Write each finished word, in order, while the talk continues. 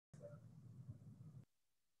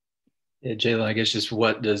Yeah, Jalen, I guess just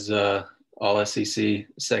what does all SEC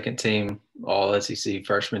second team, all SEC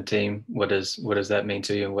freshman team, what does that mean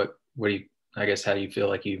to you, and what do you, I guess, how do you feel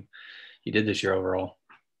like you did this year overall?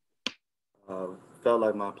 Felt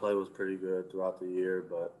like my play was pretty good throughout the year,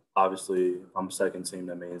 but obviously I'm second team.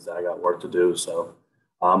 That means that I got work to do. So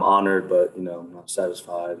I'm honored, but I'm not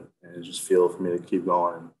satisfied, and it just feel for me to keep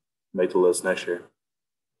going and make the list next year.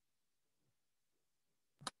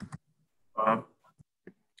 Uh,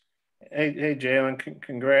 Hey, Jalen,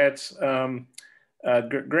 congrats.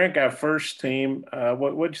 Grant got first team.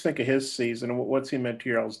 What'd you think of his season? What's he meant to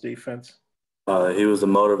your all's defense? He was the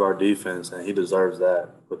motor of our defense, and he deserves that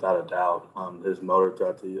without a doubt. His motor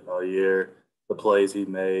throughout the year, the plays he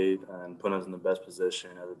made, and putting us in the best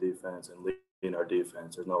position as a defense and leading our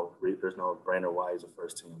defense. There's no brainer why he's a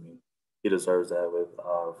first team. I mean, he deserves that with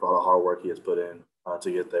for all the hard work he has put in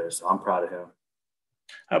to get there. So I'm proud of him.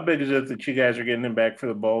 How big is it that you guys are getting him back for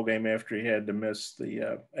the bowl game after he had to miss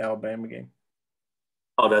the Alabama game?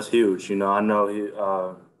 Oh, that's huge. I know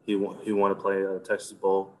he want to play a Texas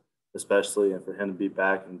Bowl, especially, and for him to be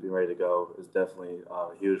back and be ready to go is definitely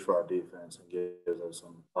huge for our defense and gives us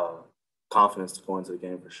some confidence to go into the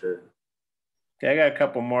game for sure. Okay, I got a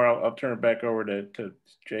couple more. I'll turn it back over to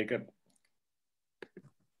Jacob.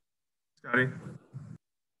 Scotty.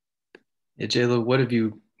 Yeah, Jalen, what have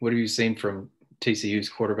you seen from TCU's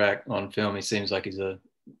quarterback on film? He seems like he's a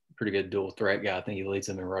pretty good dual threat guy. I think he leads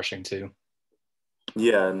them in rushing too.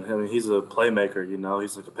 Yeah, and I mean he's a playmaker.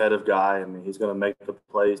 He's a competitive guy. I mean he's going to make the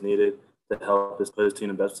plays needed to help put his team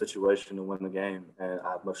in the best situation to win the game. And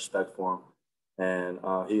I have much respect for him. And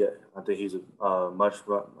I think he's a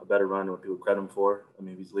better runner than what people credit him for. I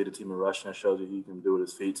mean, he's lead a team in rushing. That shows that he can do it with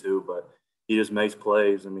his feet too. But he just makes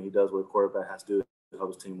plays. I mean, he does what a quarterback has to do to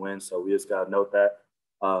help his team win. So we just got to note that,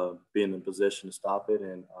 be in the position to stop it,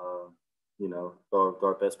 and throw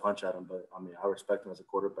our best punch at him. But I mean, I respect him as a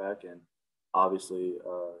quarterback, and obviously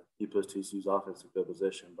he puts TCU's offense in a good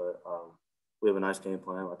position. But we have a nice game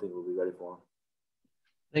plan. I think we'll be ready for him.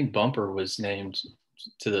 I think Bumper was named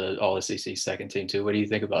to the All SEC second team too. What do you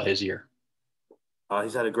think about his year?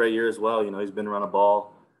 He's had a great year as well. He's been around the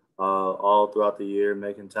ball all throughout the year,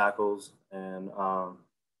 making tackles and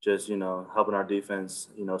just helping our defense.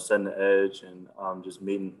 Setting the edge and just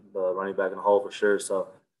meeting the running back in the hole for sure. So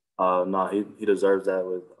no, he deserves that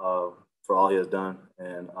with for all he has done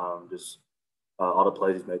and just all the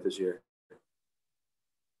plays he's made this year.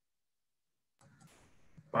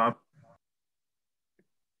 Bob.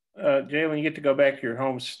 Jalen, you get to go back to your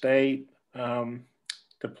home state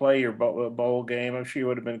to play your bowl game. I'm sure you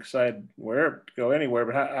would have been excited to go anywhere,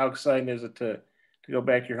 but how exciting is it to go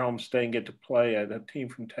back to your home state and get to play a team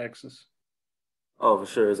from Texas? Oh, for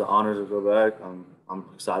sure. It's an honor to go back. I'm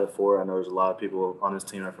excited for it. I know there's a lot of people on this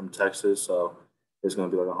team that are from Texas, so it's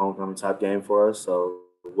going to be like a homecoming type game for us. So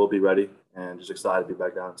we'll be ready and just excited to be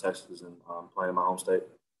back down in Texas and playing in my home state.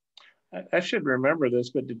 I should remember this,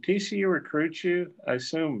 but did TCU recruit you? I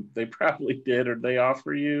assume they probably did, or they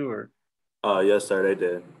offer you, or? Yes, sir, they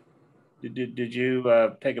did. Did you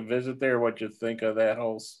take a visit there? What'd you think of that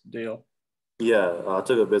whole deal? Yeah, I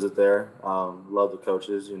took a visit there. Love the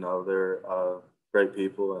coaches. They're great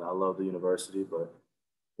people, and I love the university. But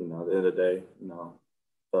at the end of the day,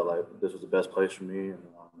 felt like this was the best place for me, and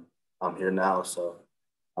I'm here now. So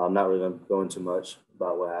I'm not really going to go into much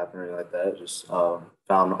about what happened or anything like that. Just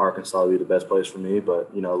found Arkansas to be the best place for me.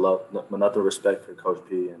 But love, but nothing respect for Coach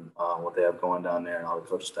P and what they have going down there and all the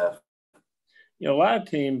coach staff. A lot of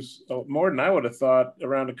teams, more than I would have thought,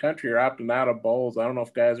 around the country are opting out of bowls. I don't know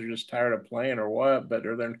if guys are just tired of playing or what, but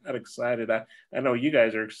they're not excited. I know you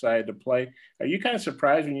guys are excited to play. Are you kind of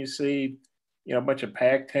surprised when you see, a bunch of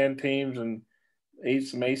Pac-10 teams and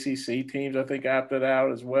some ACC teams, I think, opted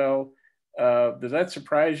out as well? Does that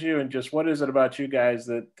surprise you? And just what is it about you guys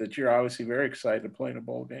that you're obviously very excited to play in a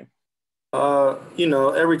bowl game?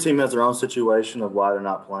 Every team has their own situation of why they're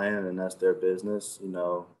not playing, and that's their business.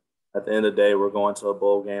 At the end of the day, we're going to a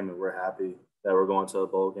bowl game, and we're happy that we're going to a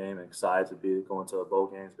bowl game and excited to be going to a bowl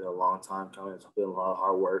game. It's been a long time coming. It's been a lot of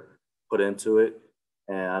hard work put into it.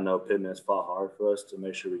 And I know Pittman has fought hard for us to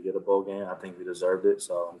make sure we get a bowl game. I think we deserved it.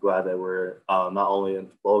 So I'm glad that we're not only in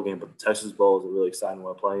the bowl game, but the Texas Bowl is a really exciting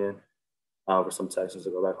one to play in for some Texans to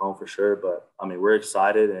go back home for sure. But, I mean, we're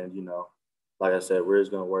excited. And, like I said, we're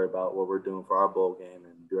just going to worry about what we're doing for our bowl game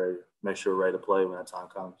and be ready, make sure we're ready to play when that time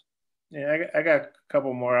comes. Yeah, I got a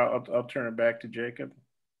couple more. I'll turn it back to Jacob.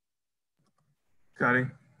 Scotty, you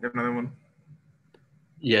have another one?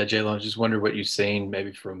 Yeah, Jalen, I was just wondering what you've seen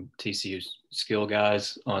maybe from TCU's skill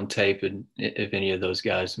guys on tape, and if any of those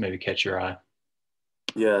guys maybe catch your eye.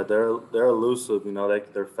 Yeah, they're elusive.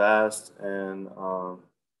 They're fast and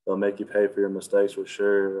they'll make you pay for your mistakes for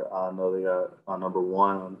sure. I know they got number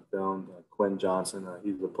 1 on film, Quentin Johnson.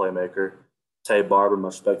 He's a playmaker. Tay Barber,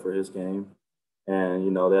 much respect for his game.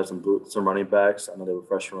 And, they have some running backs. I know they have a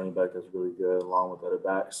freshman running back that's really good along with other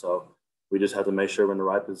backs. So we just have to make sure we're in the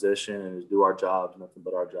right position and just do our jobs, nothing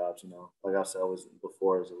but our jobs, Like I said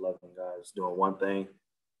before, there's 11 guys doing one thing.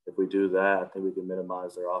 If we do that, I think we can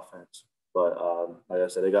minimize their offense. But like I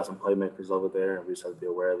said, they got some playmakers over there, and we just have to be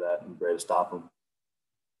aware of that and be ready to stop them.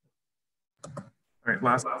 All right,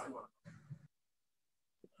 last.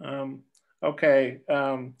 Okay.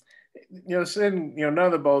 None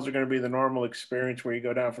of the bowls are going to be the normal experience where you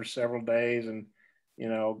go down for several days and,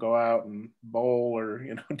 go out and bowl or,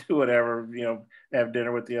 do whatever, have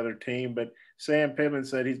dinner with the other team. But Sam Pittman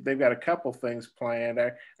said they've got a couple things planned.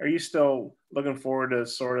 Are you still looking forward to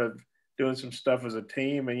sort of doing some stuff as a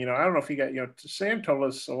team? And, I don't know if you got, Sam told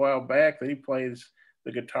us a while back that he plays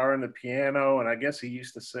the guitar and the piano, and I guess he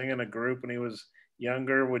used to sing in a group when he was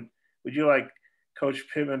younger. Would you like Coach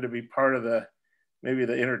Pittman to be part of maybe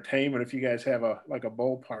the entertainment if you guys have a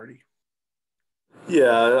bowl party?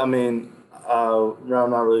 Yeah, I mean, I'm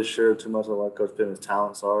not really sure too much of what Coach Pittman's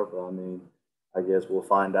talents are, but I mean, I guess we'll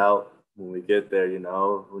find out when we get there.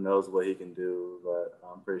 Who knows what he can do, but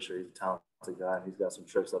I'm pretty sure he's a talented guy and he's got some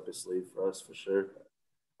tricks up his sleeve for us for sure.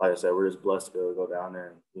 Like I said, we're just blessed to be able to go down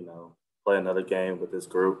there and play another game with this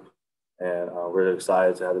group, and we're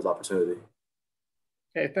excited to have this opportunity.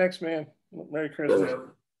 Hey, thanks, man. Merry Christmas.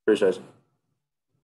 Appreciate you.